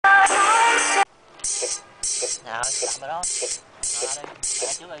Nào, chậm rồi đó. Đó, đây,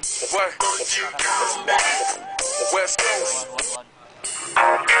 mẹ trước đi. West Coast. Quên.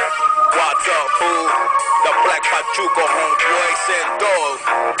 What's up, fool? The Black Pachuco homeboys and dogs.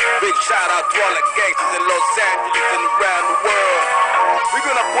 Big shout out to all the gangsters in Los Angeles and around the world. We're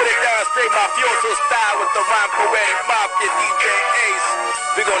gonna put it down straight mafioso style with the rhyme poetic mafia DJ Ace.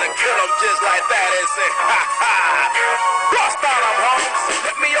 We're gonna kill them just like that and say, ha ha. Lost on them, homes.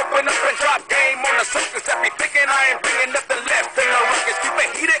 Let me open up and drop game on the surface that be thinking I ain't bringing nothing left in the ruckus. Keep it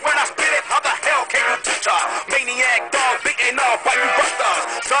heated when I spit it. How the hell can you touch us? Maniac dog beating off while you bust us.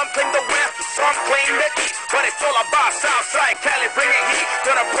 Some claim the west, some claim the east. But it's all about Southside Cali bringing heat.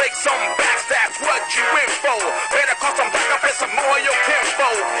 Gonna break some backs, that's what you in for. Better call some backup and some more your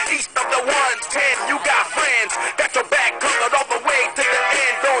kinfolk. East of the 110, you got friends. Got your back covered all the way to the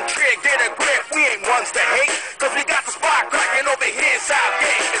end. Don't trick, get a grip, we ain't ones to hate. Cause we got the spot cracking over here in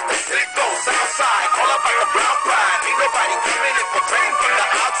Southgate. It's the Sicko Southside, all about the brown pride. Ain't nobody coming in for train from the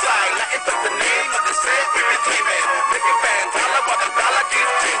outside. Latin took the name of the set, we be claiming. Making fans holler while the dollar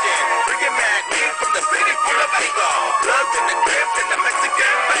keeps changing. Bringing mad heat from the city full of anger. Plugged in the grip and the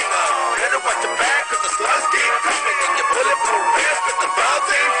Mexican banger. Better watch your back cause the slugs keep coming. And your bulletproof vest cause the thugs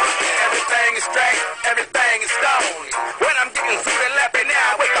ain't fucking. Everything is straight, everything is stone. When I'm getting suited lapping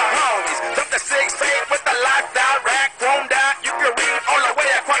out with the homies. Jump the 6'8" with the lifestyle rack. Chromed out, you can read all the way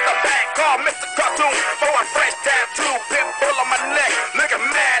across the back. Call Mr. Cartoon for a fresh tattoo. Pit bull on my neck, looking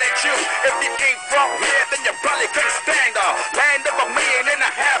mad at you. If you ain't from here, then you probably couldn't stand the land of 1.5 million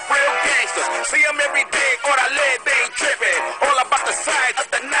real gangsters. See them every day, or I live, they ain't tripping. All about the size of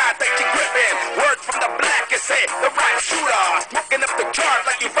the knife that you gripping. Word from the black is it, the right shooter. Smoking up the chart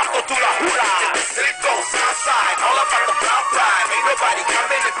like you rock to the hoorah. It's the Sicko Southside, all about the brown pride. Ain't nobody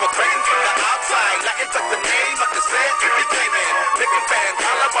coming in for train from the outside. Latin took the name of the set, you be claiming. Making fans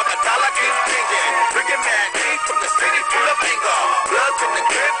holler while the dollar keeps changing. Bringing mad heat from the city full of anger. Bloods in the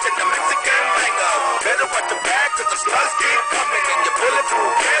grip and the Mexican banger. Better watch your back cause the slugs keep coming. And your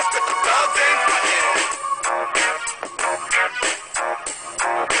bulletproof vest cause the thugs ain't fucking.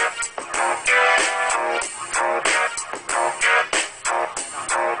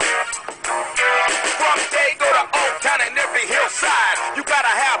 From day go to Old Town and every hillside. You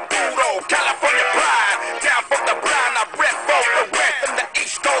gotta have food, old California pride. Down from the brown, I rep both the west and the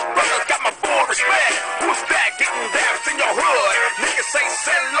east. Those brothers got my full respect. Who's that getting daps in your hood? Niggas say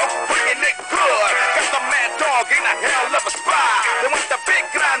send low, bringing it good. Got the mad dog in a hell of a spy. They want the big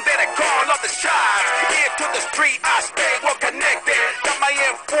grande, they call all the shots. Here to the street, I stay well connected. Got my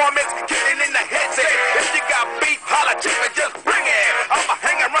informants getting in the headset.